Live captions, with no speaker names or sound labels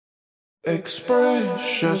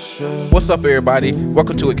Express yourself. What's up, everybody?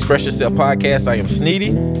 Welcome to Express Yourself Podcast. I am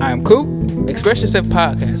Sneedy. I am Coop. Express Yourself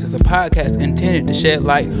Podcast is a podcast intended to shed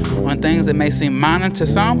light on things that may seem minor to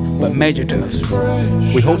some, but major to us.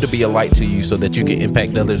 We hope to be a light to you so that you can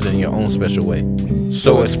impact others in your own special way.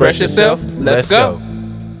 So express yourself. Let's go.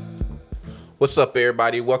 What's up,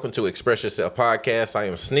 everybody? Welcome to Express Yourself Podcast. I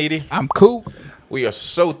am Sneedy. I'm Coop. We are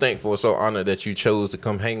so thankful and so honored that you chose to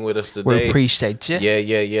come hang with us today. We appreciate you.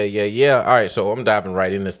 Yeah. All right, so I'm diving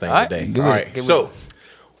right in this thing today. All right, so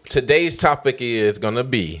today's topic is going to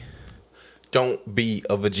be don't be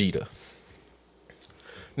a Vegeta.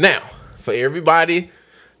 Now, for everybody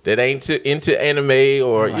that ain't into anime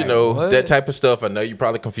or, what? that type of stuff, I know you're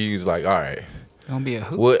probably confused, like, all right, Gonna be a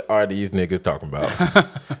hoop. what are these niggas talking about?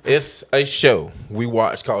 It's a show we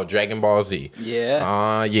watched called Dragon Ball Z.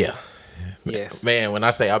 Yeah. Yeah. Yes. Man, when I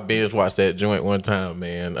say I binge watched that joint one time,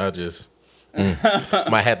 man, I just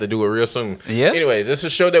might have to do it real soon. Yeah. Anyways, it's a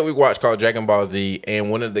show that we watched called Dragon Ball Z, and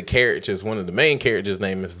one of the main characters'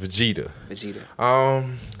 name is Vegeta.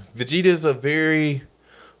 Vegeta is a very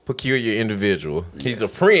peculiar individual. Yes. He's a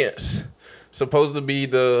prince, supposed to be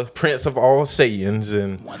the prince of all Saiyans,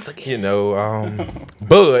 and once again,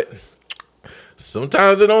 but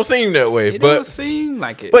sometimes it don't seem that way. It don't seem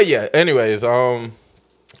like it. But yeah, anyways,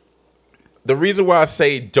 the reason why I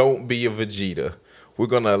say don't be a Vegeta, we're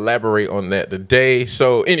going to elaborate on that today.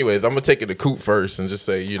 So anyways, I'm going to take it to Coop first and just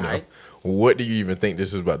say, right. What do you even think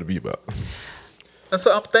this is about to be about?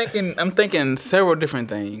 So I'm thinking several different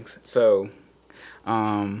things. So,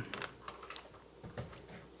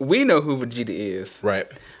 we know who Vegeta is.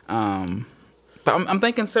 Right. But I'm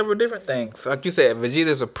thinking several different things. Like you said,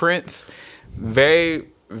 Vegeta's a prince, very,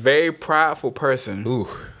 very prideful person. Ooh,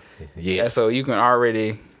 yes. And so you can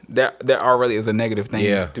already... That already is a negative thing,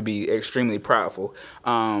 yeah. To be extremely prideful.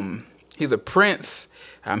 He's a prince.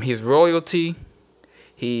 He's royalty.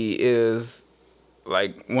 He is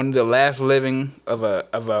like one of the last living of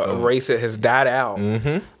a race that has died out.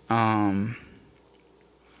 Mm-hmm.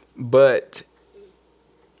 But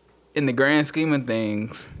in the grand scheme of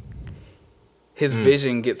things, his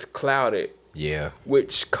vision gets clouded. Yeah.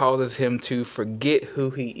 Which causes him to forget who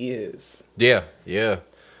he is. Yeah.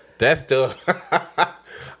 That's the...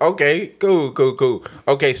 Okay, cool.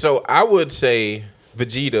 Okay, so I would say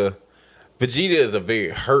Vegeta is a very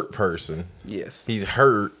hurt person. Yes. He's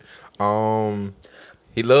hurt.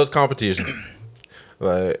 He loves competition.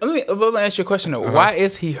 Let me ask you a question though. Why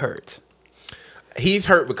is he hurt? He's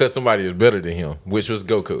hurt because somebody is better than him, which was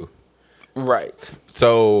Goku. Right.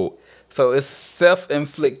 So it's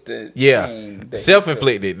self-inflicted. Yeah,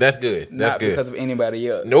 self-inflicted. That's good. That's good. Not because of anybody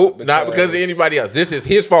else. Nope, not because of anybody else. This is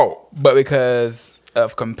his fault. But because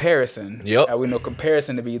of comparison. Yep. We know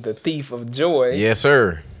comparison to be the thief of joy. Yes,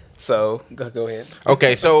 sir. So go ahead.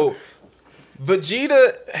 Okay, so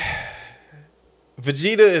Vegeta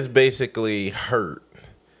is basically hurt,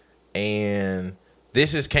 and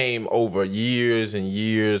this has came over years and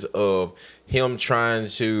years of him trying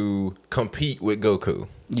to compete with Goku.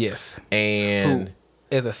 Yes. And who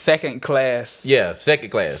is a second class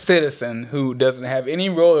citizen who doesn't have any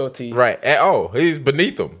royalty. Right. At all. He's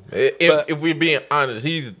beneath him. If we're being honest,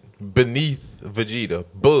 he's beneath Vegeta.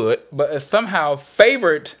 But is somehow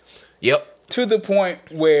favored. Yep. To the point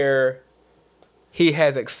where he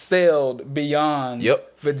has excelled beyond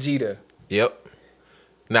Vegeta. Yep.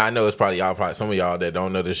 Now I know it's probably some of y'all that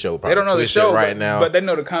don't know the show. Probably they don't know the show right now, but they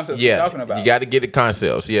know the concepts we're talking about. You got to get the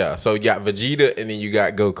concepts. Yeah, so you got Vegeta and then you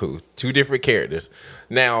got Goku, two different characters.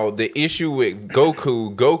 Now the issue with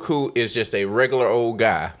Goku is just a regular old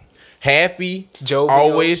guy, happy, jovial,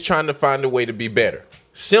 always trying to find a way to be better.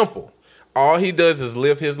 Simple. All he does is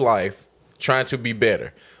live his life trying to be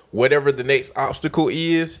better. Whatever the next obstacle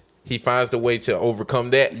is, he finds the way to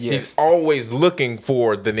overcome that. Yes. He's always looking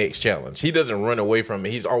for the next challenge. He doesn't run away from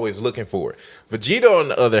it. He's always looking for it. Vegeta, on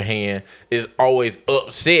the other hand, is always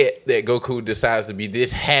upset that Goku decides to be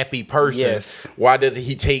this happy person. Yes. Why doesn't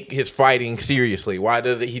he take his fighting seriously? Why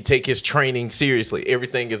doesn't he take his training seriously?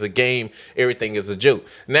 Everything is a game. Everything is a joke.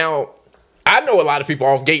 Now, I know a lot of people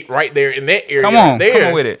off gate right there in that area. Come on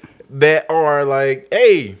with it. That are like,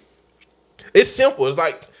 hey, it's simple. It's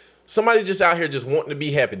like, somebody just out here just wanting to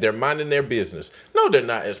be happy. They're minding their business. No, they're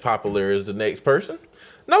not as popular as the next person.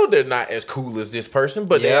 No, they're not as cool as this person,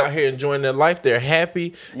 but they're out here enjoying their life. They're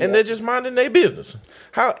happy, and they're just minding their business.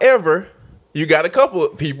 However, you got a couple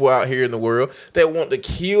of people out here in the world that want to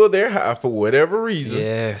kill their high for whatever reason.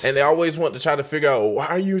 Yes. And they always want to try to figure out, why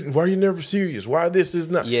are you never serious? Why this is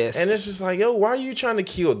not? Yes. And it's just like, why are you trying to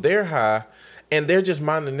kill their high? And they're just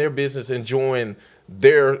minding their business, enjoying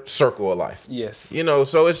their circle of life. Yes. You know,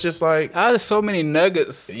 so it's just like there's so many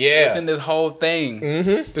nuggets within this whole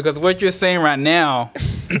thing. Because what you're saying right now,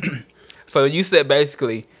 so you said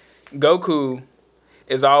basically Goku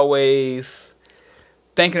is always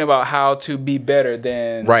thinking about how to be better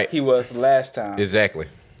than he was last time. Exactly.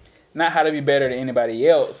 Not how to be better than anybody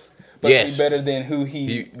else, but to be better than who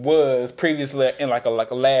he was previously in like a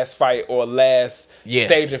last fight or last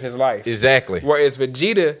stage of his life. Exactly. Whereas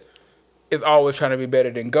Vegeta is always trying to be better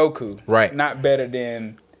than Goku. Right. Not better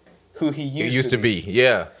than who he used to be.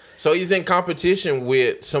 Yeah. So he's in competition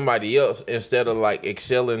with somebody else instead of like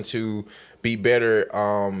excelling to be better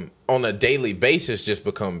on a daily basis, just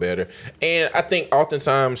become better. And I think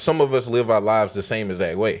oftentimes some of us live our lives the same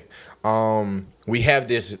exact way. We have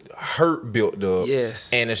this hurt built up.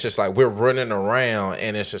 Yes. And it's just like we're running around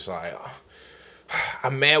and it's just like,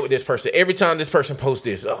 I'm mad with this person. Every time this person posts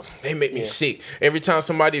this, they make me sick. Every time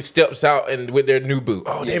somebody steps out and with their new boo,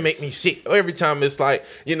 they make me sick. Every time it's like,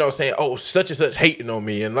 saying, such and such hating on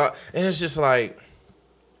me. And it's just like,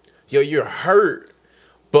 you're hurt.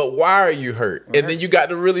 But why are you hurt? Right. And then you got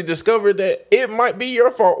to really discover that it might be your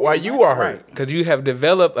fault why you are hurt. Because you have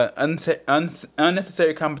developed an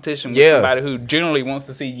unnecessary competition with somebody who generally wants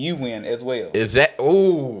to see you win as well. Is that?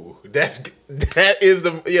 Ooh, that's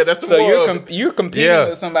the. So you're competing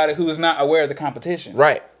with somebody who is not aware of the competition,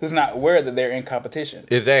 right? Who's not aware that they're in competition.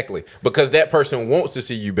 Exactly, because that person wants to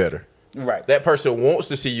see you better. Right. That person wants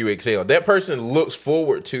to see you excel. That person looks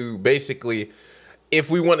forward to basically. If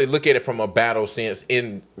we want to look at it from a battle sense,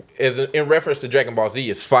 in reference to Dragon Ball Z,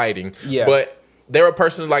 is fighting. Yeah. But they're a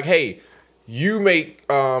person like, hey, you make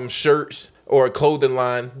shirts or a clothing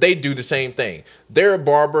line. They do the same thing. They're a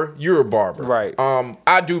barber. You're a barber. Right.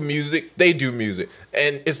 I do music. They do music.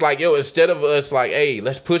 And it's like, instead of us like, hey,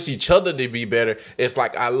 let's push each other to be better. It's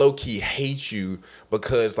like I low key hate you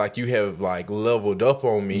because like you have like leveled up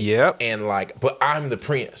on me. Yep. And like, but I'm the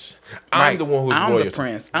prince. I'm the one who's I'm loyal. The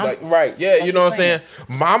prince. Right. Yeah. You know what I'm saying?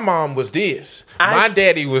 My mom was this. My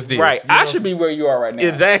daddy was this. Right. I should be where you are right now.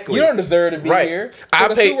 Exactly. You don't deserve to be here.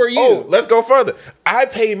 I paid. Who are you? Oh, let's go further. I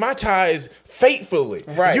paid my tithes faithfully.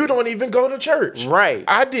 Right. You don't even go to church. Right.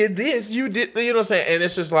 I did this. You did. You know what I'm saying? And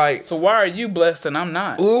it's just like. So why are you blessed and I'm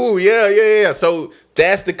not? Ooh, yeah. So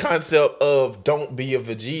that's the concept of don't be a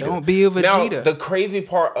Vegeta. Don't be a Vegeta. Now, the crazy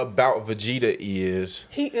part about Vegeta is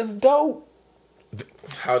he is dope. He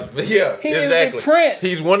exactly. Is the prince.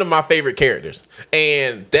 He's one of my favorite characters,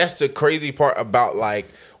 and that's the crazy part about like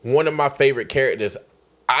one of my favorite characters.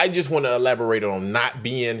 I just want to elaborate on not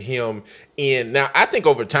being him in. Now, I think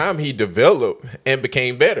over time he developed and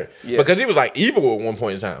became better because he was like evil at one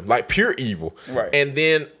point in time, like pure evil. Right. And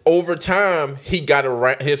then over time he got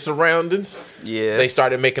around his surroundings. Yeah. They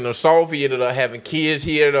started making him soft. He ended up having kids.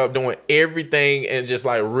 He ended up doing everything and just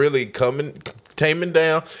like really taming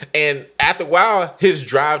down. And after a while, his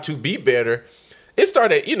drive to be better. It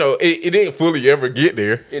started, it didn't fully ever get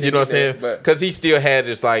there. You know what I'm saying? Because he still had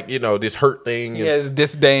this, like, this hurt thing. He has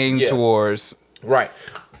disdain towards. Right.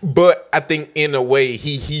 But I think in a way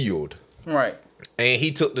he healed. Right. And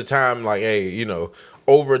he took the time, like, hey,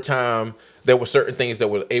 over time, there were certain things that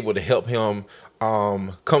were able to help him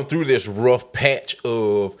come through this rough patch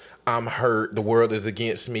of I'm hurt. The world is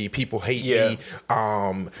against me. People hate me.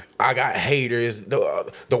 I got haters.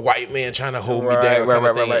 The white man trying to hold me down.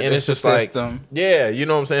 Right. And it's just like, yeah, you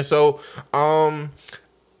know what I'm saying? So,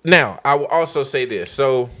 now I will also say this.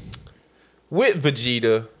 So, with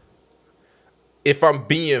Vegeta, if I'm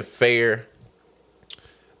being fair,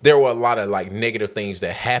 there were a lot of like negative things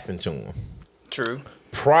that happened to him. True.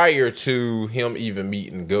 Prior to him even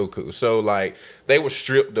meeting Goku. So, like, they were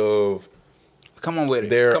stripped of. Come on with it.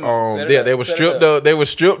 They were stripped of. They were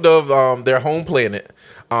stripped of their home planet.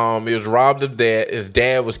 It was robbed of that. His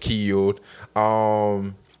dad was killed.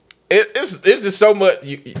 It's just so much.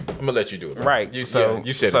 I'm gonna let you do it. Right. You said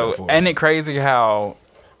it before. Ain't it crazy how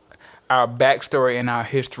our backstory and our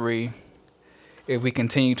history, if we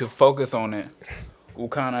continue to focus on it, will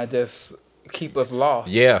kind of just keep us lost.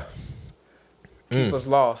 Yeah. Keep us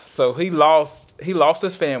lost. So he lost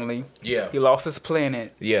his family. Yeah. He lost his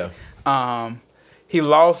planet. Yeah. He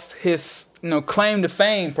lost his claim to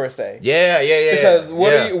fame per se. Yeah. Because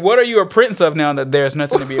what are you a prince of now that there's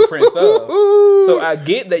nothing to be a prince of? So I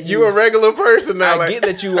get that you a regular person now. I get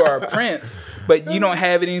that you are a prince, but you don't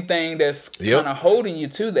have anything that's kind of holding you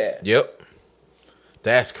to that. Yep.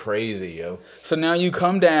 That's crazy, yo. So now you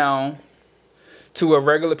come down to where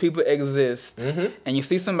regular people exist, and you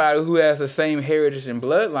see somebody who has the same heritage and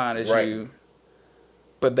bloodline as you,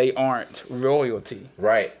 but they aren't royalty.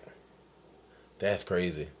 Right. That's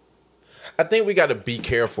crazy. I think we got to be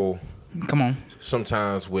careful. Come on.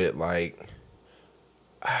 Sometimes with like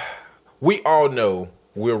we all know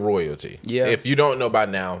we're royalty. Yeah. If you don't know by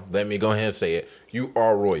now, let me go ahead and say it. You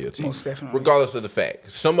are royalty. Most definitely. Regardless of the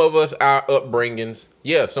fact. Some of us, our upbringings,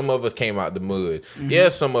 some of us came out the mud. Mm-hmm.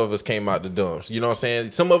 Some of us came out the dumps. You know what I'm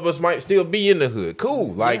saying? Some of us might still be in the hood.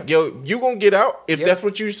 Cool. Like, you gonna get out if that's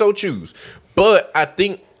what you so choose. But I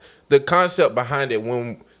think the concept behind it,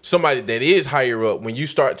 when somebody that is higher up, when you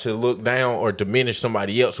start to look down or diminish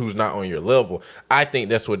somebody else who's not on your level, I think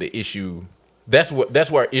that's what the issue, that's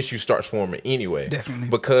where issue starts forming anyway. Definitely.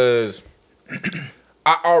 Because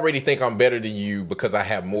I already think I'm better than you because I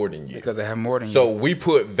have more than you. So we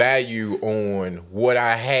put value on what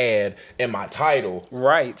I had in my title.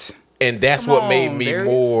 Right. And that's what made me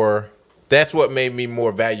more... That's what made me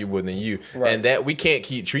more valuable than you. Right. And that we can't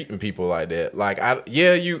keep treating people like that. Like,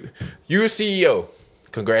 you a CEO.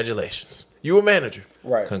 Congratulations. You a manager.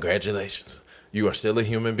 Right. Congratulations. You are still a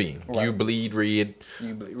human being. Right. You bleed red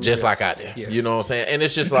just like I do. Yes. You know what I'm saying? And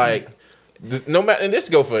it's just like, no matter, and this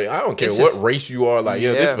go for, I don't care what race you are. Like,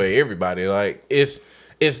 this for everybody. Like,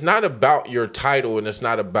 it's not about your title, and it's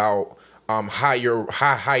not about how high your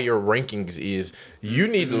rankings is. You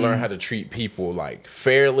need to learn how to treat people like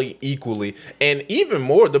fairly, equally, and even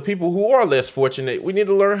more the people who are less fortunate. We need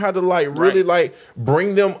to learn how to really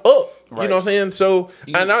bring them up. Right. You know what I'm saying? So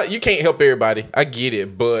you can't help everybody. I get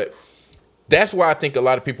it, but that's why I think a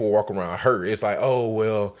lot of people walk around hurt. It's like, oh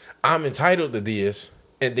well, I'm entitled to this,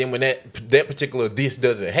 and then when that particular this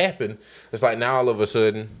doesn't happen, it's like now all of a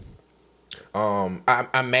sudden, I'm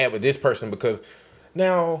mad with this person because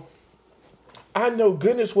now I know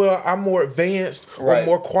goodness well I'm more advanced or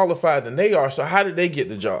more qualified than they are. So how did they get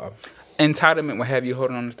the job? Entitlement will have you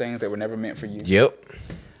holding on to things that were never meant for you. Yep.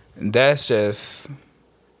 And that's just...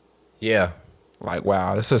 Yeah. Like,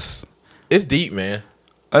 wow, it's deep, man.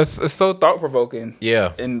 It's so thought-provoking.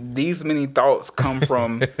 Yeah. And these many thoughts come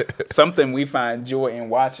from something we find joy in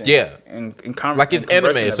watching. Yeah. And like it's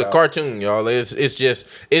anime. It's a cartoon, y'all.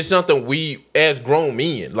 It's something we, as grown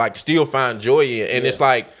men, like still find joy in. And it's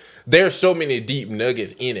like, there's so many deep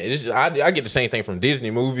nuggets in it. It's just, I get the same thing from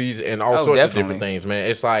Disney movies and all sorts of different things, man.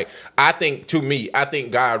 It's like, I think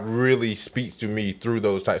God really speaks to me through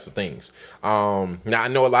those types of things. Now I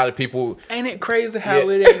know a lot of people. Ain't it crazy how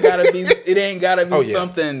it ain't gotta be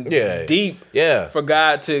something deep for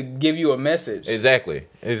God to give you a message. Exactly.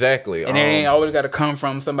 And it ain't always got to come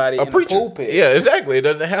from somebody in the pulpit. Yeah, exactly. It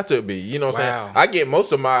doesn't have to be. You know what I'm saying? I get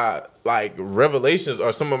most of my like revelations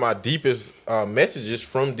or some of my deepest messages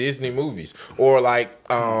from Disney movies or like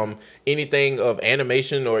anything of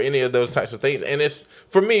animation or any of those types of things. And it's,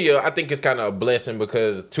 for me, I think it's kind of a blessing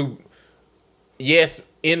because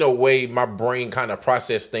in a way, my brain kind of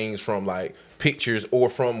process things from like pictures or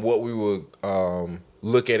from what we would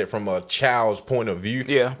look at it from a child's point of view.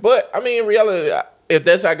 Yeah. But I mean, in reality, if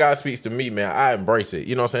that's how God speaks to me, man, I embrace it.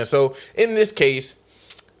 You know what I'm saying? So in this case,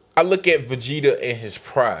 I look at Vegeta and his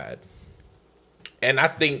pride. And I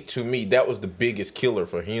think, to me, that was the biggest killer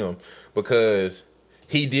for him because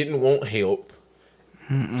he didn't want help.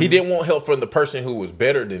 He didn't want help from the person who was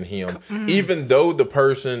better than him, even though the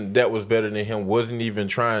person that was better than him wasn't even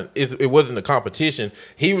trying. It wasn't a competition.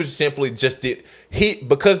 He was simply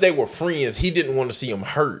because they were friends, he didn't want to see him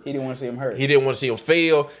hurt. He didn't want to see him hurt. He didn't want to see him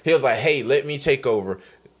fail. He was like, hey, let me take over.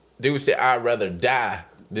 Dude said, I'd rather die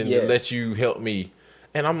than to let you help me.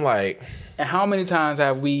 And I'm like... And how many times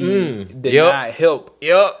have we denied help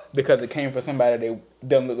because it came from somebody that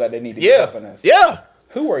doesn't look like they need to be helping us? Yeah.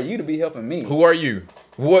 Who are you to be helping me? Who are you?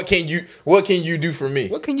 What can you do for me?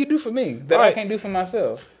 What can you do for me that I can't do for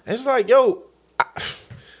myself? It's like,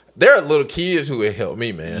 there are little kids who would help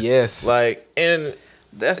me, man. Yes. Like, and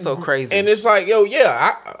that's so crazy. And it's like,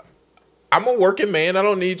 I'm a working man. I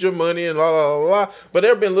don't need your money and blah, blah, blah, blah. But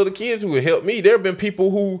there have been little kids who would help me. There have been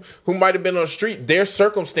people who might have been on the street. Their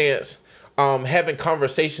circumstance, having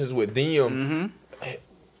conversations with them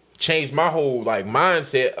changed my whole like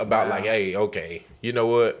mindset about like, hey, okay, you know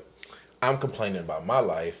what? I'm complaining about my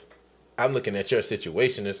life. I'm looking at your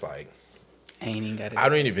situation. It's like, I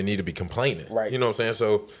don't even need to be complaining. Right. You know what I'm saying?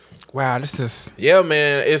 So, wow, this is... Yeah,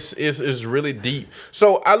 man, it's really deep.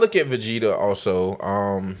 So I look at Vegeta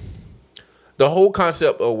also. The whole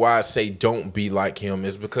concept of why I say don't be like him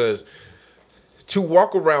is because to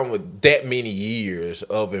walk around with that many years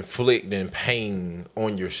of inflicting pain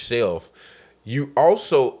on yourself, you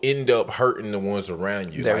also end up hurting the ones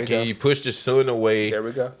around you. Like he pushed his son away. There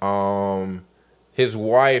we go. His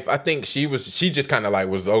wife, I think she just kind of like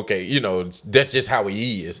was okay. You know, that's just how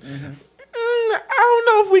he is. Mm-hmm. I don't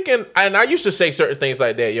know if we can. And I used to say certain things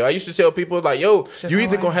like that, yo. I used to tell people like, yo, you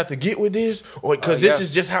either gonna have to get with this or because this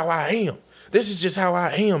is just how I am. This is just how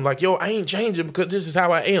I am. Like, yo, I ain't changing because this is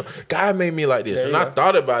how I am. God made me like this. And I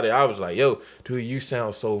thought about it. I was like, yo, dude, you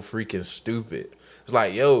sound so freaking stupid. It's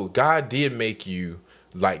like, yo, God did make you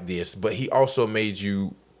like this, but he also made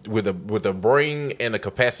you with a brain and a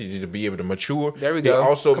capacity to be able to mature. There we go. He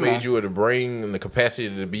also made you with a brain and the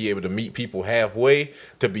capacity to be able to meet people halfway,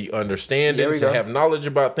 to be understanding, to have knowledge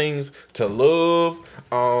about things, to love,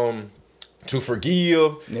 to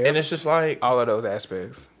forgive. Yep. And it's just like all of those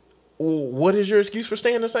aspects. What is your excuse for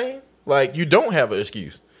staying the same? Like, you don't have an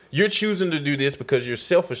excuse. You're choosing to do this because you're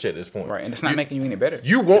selfish at this point. Right, and it's not making you any better.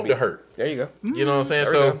 You want to hurt. There you go. You know what I'm saying?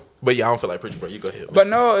 So, but yeah, I don't feel like preaching, bro. You go ahead. Man. But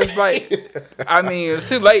no, it's like, I mean, it's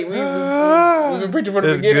too late. We've been preaching from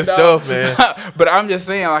the beginning. It's good stuff, man. But I'm just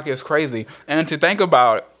saying, like, it's crazy. And to think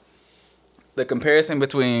about the comparison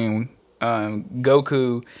between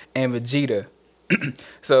Goku and Vegeta.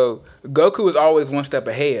 So, Goku is always one step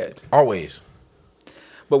ahead. Always.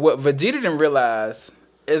 But what Vegeta didn't realize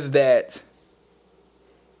is that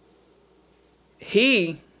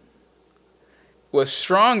he was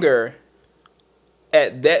stronger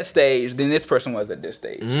at that stage than this person was at this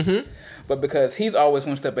stage. Mm-hmm. But because he's always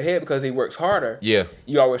one step ahead because he works harder,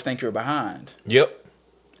 you always think you're behind. Yep.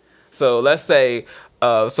 So let's say,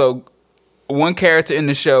 so one character in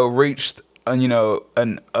the show reached,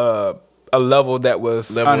 a level that was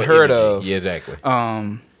unheard of. Yeah, exactly.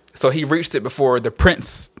 So he reached it before the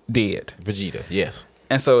Prince did. Vegeta, yes.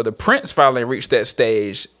 And so the Prince finally reached that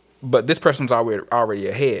stage. But this person's already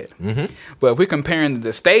ahead. Mm-hmm. But if we're comparing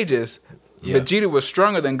the stages, Vegeta was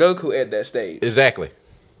stronger than Goku at that stage. Exactly.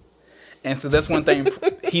 And so that's one thing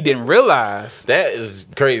he didn't realize. That is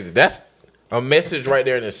crazy. That's a message right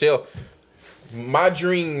there in itself. My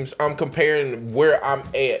dreams, I'm comparing where I'm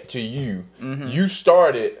at to you. Mm-hmm. You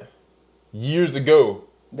started years ago.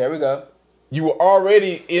 There we go. You were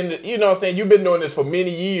already in the, you know what I'm saying? You've been doing this for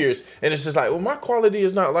many years. And it's just like, well, my quality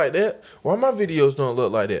is not like that. Why my videos don't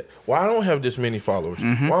look like that? Why I don't have this many followers?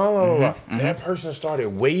 Mm-hmm. That person started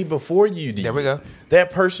way before you did. There we go.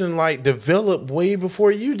 That person like developed way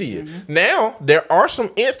before you did. Mm-hmm. Now, there are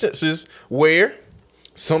some instances where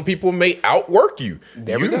some people may outwork you.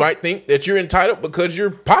 You might think that you're entitled because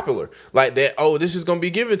you're popular. Like that, oh, this is going to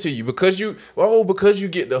be given to you because you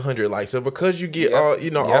get the 100 likes or because you get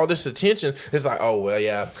all this attention. It's like, oh, well,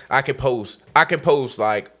 yeah, I can post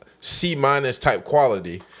like C- type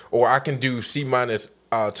quality, or I can do C-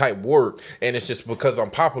 type work, and it's just because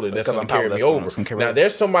I'm popular that's going to carry me over. Now,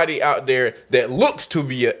 there's somebody out there that looks to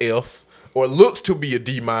be a F or looks to be a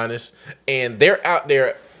D-, and they're out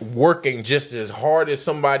there working just as hard as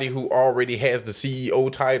somebody who already has the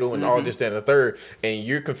CEO title and all this, that, and the third, and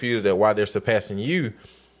you're confused at why they're surpassing you.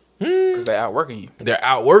 Because they're outworking you. They're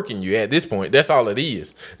outworking you at this point. That's all it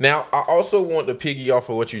is. Now, I also want to piggy off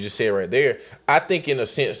of what you just said right there. I think in a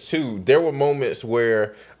sense, too, there were moments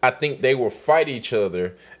where I think they would fight each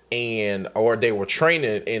other or they were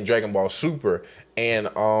training in Dragon Ball Super, and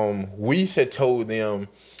Whis had told them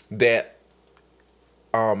that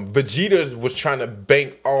Vegeta was trying to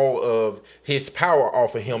bank all of his power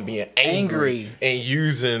off of him being angry and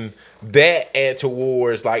using that add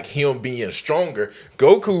towards like him being stronger.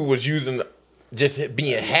 Goku was using just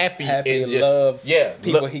being happy and just love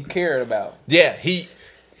people he cared about. Yeah, he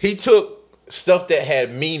took stuff that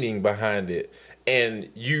had meaning behind it and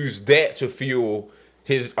used that to fuel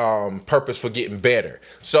his purpose for getting better.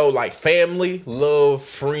 So like family, love,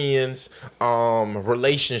 friends,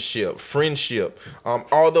 relationship, friendship,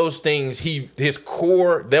 all those things, his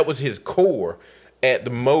core, that was his core at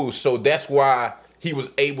the most. So that's why he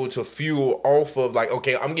was able to fuel off of like,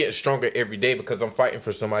 okay, I'm getting stronger every day because I'm fighting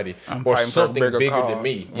for somebody or something bigger than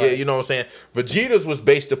me. Right. Yeah, you know what I'm saying? Vegeta's was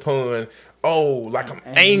based upon, like I'm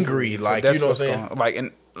angry. So like, you know what I'm saying? Like,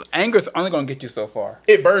 and anger's only going to get you so far.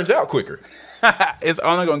 It burns out quicker. It's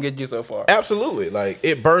only gonna get you so far. Absolutely, like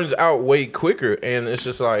it burns out way quicker, and it's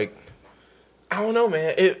just like I don't know,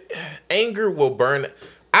 man. Anger will burn.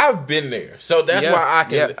 I've been there, so that's why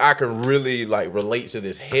I can really like relate to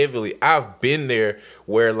this heavily. I've been there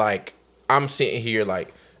where like I'm sitting here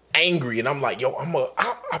like angry, and I'm like, yo,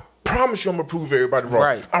 I promise you, I'm gonna prove everybody wrong.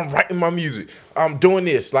 Right. I'm writing my music. I'm doing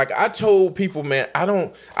this. Like I told people, man,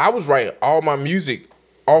 I was writing all my music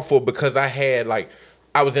off of because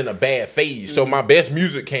I was in a bad phase. So my best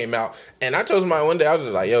music came out. And I told somebody one day, I was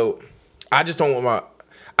just like, yo, I don't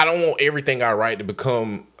want everything I write to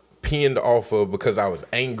become pinned off of because I was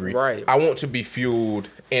angry. Right. I want to be fueled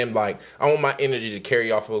And like, I want my energy to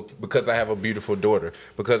carry off because I have a beautiful daughter,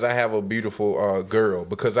 because I have a beautiful girl,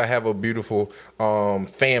 because I have a beautiful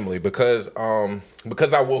family, because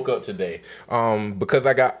I woke up today, because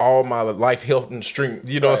I got all my life, health, and strength.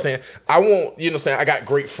 You know what I'm saying? I want, you know what I'm saying? I got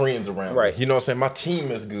great friends around me. You know what I'm saying? My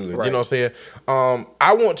team is good. You know what I'm saying?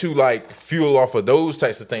 I want to like fuel off of those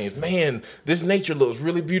types of things. Man, this nature looks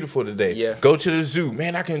really beautiful today. Yeah. Go to the zoo.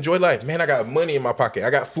 Man, I can enjoy life. Man, I got money in my pocket. I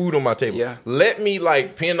got food on my table. Yeah. Let me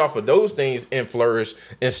like pin off of those things and flourish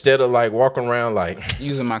instead of like walking around like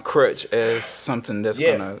using my crutch as something that's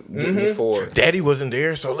gonna get me forward. Daddy wasn't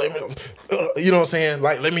there, so let me, you know what I'm saying?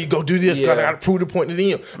 Like, let me go do this because I got to prove the point to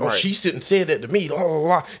them. Oh, she shouldn't have said that to me. Blah, blah,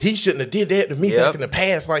 blah. He shouldn't have did that to me back in the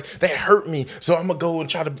past. Like, that hurt me. So I'm gonna go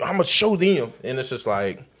and I'm gonna show them. And it's just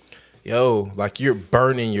like, yo, like you're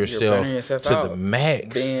burning yourself to the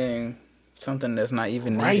max. Being something that's not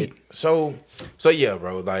even needed. So yeah,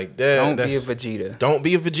 bro. Like that. Don't be a Vegeta. Don't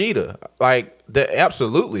be a Vegeta. Like that.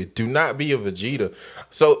 Absolutely. Do not be a Vegeta.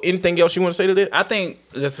 So anything else you want to say to that? I think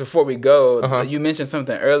just before we go, you mentioned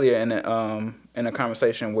something earlier in a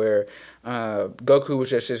conversation where Goku was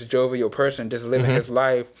just this jovial person, just living his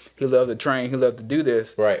life. He loved to train. He loved to do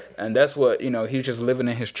this. Right. And that's what, he was just living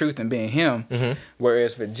in his truth and being him.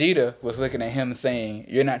 Whereas Vegeta was looking at him saying,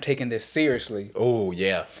 "You're not taking this seriously." Oh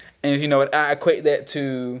yeah. And you know what? I equate that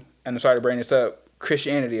to, and I'm sorry to bring this up,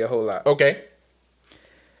 Christianity a whole lot. Okay.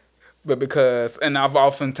 But because, and I've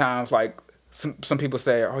oftentimes, like, some people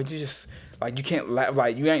say, "Oh, you just, like, you can't laugh,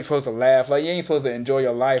 like, you ain't supposed to laugh, like, you ain't supposed to enjoy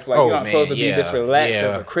your life, like, you're not supposed to be this relaxed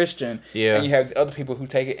as a Christian." And you have other people who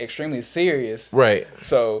take it extremely serious. Right.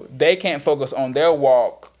 So they can't focus on their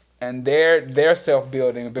walk and their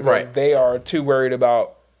self-building because they are too worried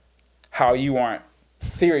about how you aren't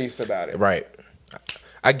serious about it. Right.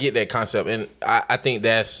 I get that concept, and I think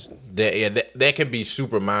that can be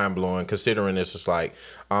super mind blowing. Considering it's just like,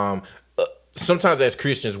 sometimes as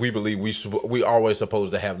Christians we believe we always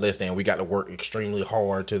supposed to have less than. We got to work extremely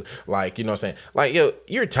hard to, like, you know what I'm saying? Like, yo,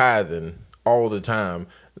 you're tithing all the time.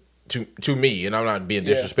 To me, and I'm not being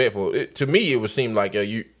disrespectful. To me, it would seem like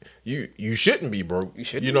you shouldn't be broke.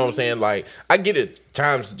 You know what I'm saying? Like, I get it.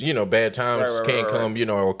 Times, bad times can come,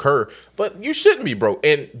 occur, but you shouldn't be broke.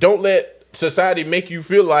 And don't let society make you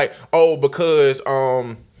feel like, oh, because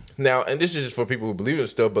now, and this is just for people who believe in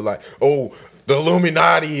stuff, but like, oh, the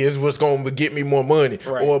Illuminati is what's going to get me more money,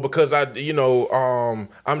 or because I'm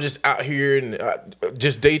just out here and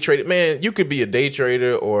just day trading. Man, you could be a day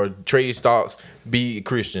trader or trade stocks, be a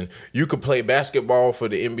Christian. You could play basketball for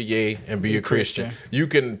the NBA and be a Christian. You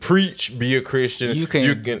can preach, be a Christian. You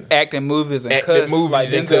can act in movies and cuss, like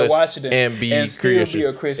Denzel Washington, and be a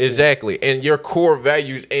Christian. Exactly, and your core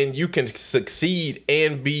values, and you can succeed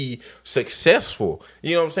and be successful.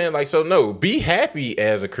 You know what I'm saying? Like, so no, be happy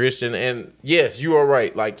as a Christian. And yes, you are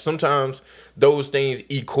right. Like, sometimes those things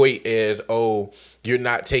equate as, oh, you're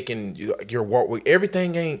not taking your walk with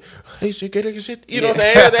everything. Ain't you know what I'm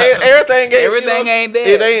saying? Everything ain't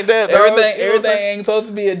there. It ain't that. Everything ain't supposed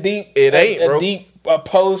to be a deep. It ain't, bro. A deep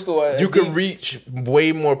post or you can reach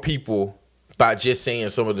way more people by just saying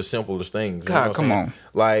some of the simplest things. God, come on.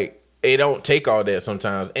 Like, it don't take all that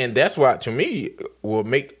sometimes, and that's why, to me, will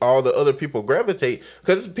make all the other people gravitate,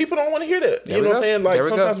 because people don't want to hear that. You know what I'm saying? Like,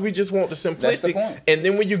 sometimes we just want the simplistic, and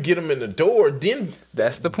then when you get them in the door, then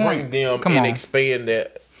that's the point. Bring them and expand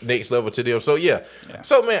that next level to them. So yeah.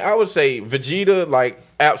 So man, I would say Vegeta, like,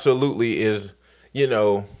 absolutely is,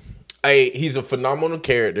 he's a phenomenal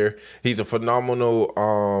character. He's a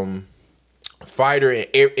phenomenal fighter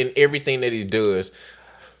in everything that he does.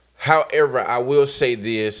 However, I will say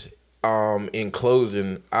this. In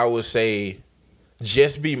closing, I would say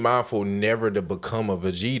just be mindful never to become a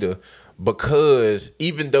Vegeta, because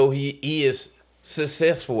even though he is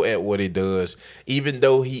successful at what he does, even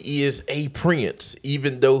though he is a prince,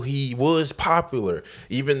 even though he was popular,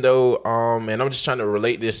 even though and I'm just trying to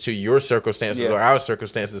relate this to your circumstances or our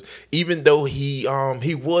circumstances, even though he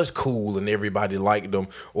was cool and everybody liked him,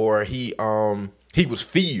 or he was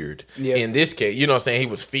feared in this case. You know what I'm saying? He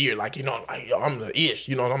was feared, like, I'm the ish,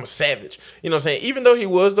 I'm a savage. You know what I'm saying? Even though he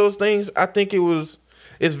was those things, I think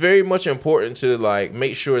it's very much important to, like,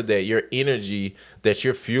 make sure that your energy that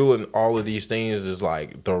you're fueling all of these things is,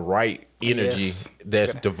 like, the right energy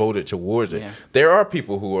that's devoted towards it. There are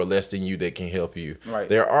people who are less than you that can help you. Right.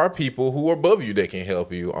 There are people who are above you that can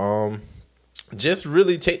help you. Just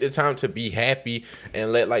really take the time to be happy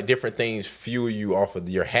and let, like, different things fuel you off of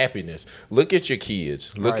your happiness. Look at your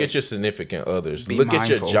kids. Look at your significant others. Look at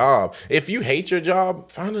your job. If you hate your job,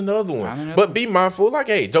 find another one. But be mindful. Like,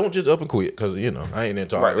 hey, don't just up and quit, because, I ain't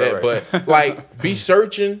into all that. But, like, be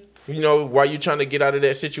searching. You know, while you're trying to get out of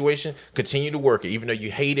that situation, continue to work it. Even though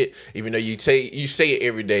you hate it, even though you say it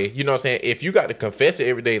every day. You know what I'm saying? If you got to confess it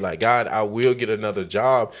every day, like, God, I will get another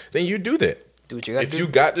job, then you do that. Do what you got to do. If you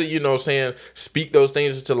got to, you know what I'm saying, speak those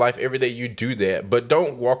things into life every day, you do that. But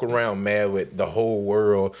don't walk around mad with the whole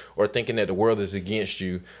world or thinking that the world is against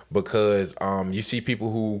you because you see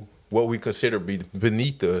people who what we consider be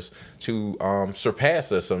beneath us to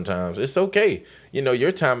surpass us sometimes. It's okay. You know,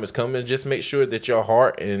 your time is coming. Just make sure that your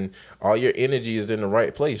heart and all your energy is in the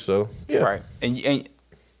right place. So, yeah. Right. And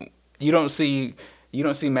you don't see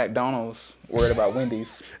McDonald's worried about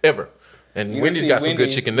Wendy's. Ever. And Wendy's got some good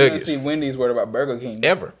chicken nuggets. You don't see Wendy's worried about Burger King.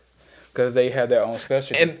 Ever. Because they have their own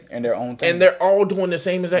special and their own thing. And they're all doing the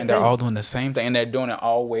same exact thing. They're all doing the same thing. And they're doing it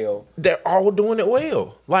all well. They're all doing it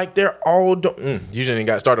well. Like, they're all doing... you shouldn't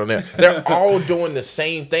got started on that. They're all doing the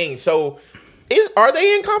same thing. So, are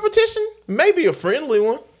they in competition? Maybe a friendly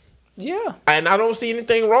one. Yeah. And I don't see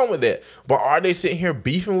anything wrong with that. But are they sitting here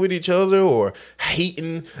beefing with each other or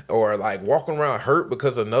hating or like walking around hurt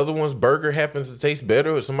because another one's burger happens to taste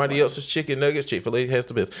better or somebody else's chicken nuggets, Chick-fil-A has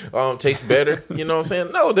the best, tastes better? You know what I'm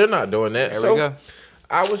saying? No, they're not doing that. There we go.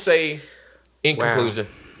 I would say, in conclusion,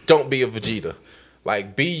 don't be a Vegeta.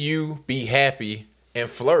 Like, be you, be happy, and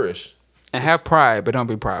flourish. And have pride, but don't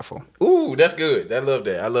be prideful. Ooh, that's good. I love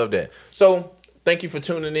that. So, thank you for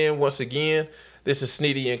tuning in once again. This is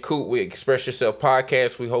Sneedy and Coop with Express Yourself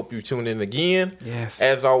Podcast. We hope you tune in again. Yes.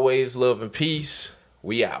 As always, love and peace.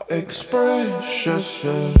 We out. Express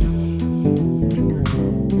yourself.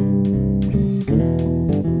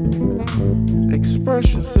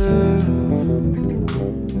 Express yourself.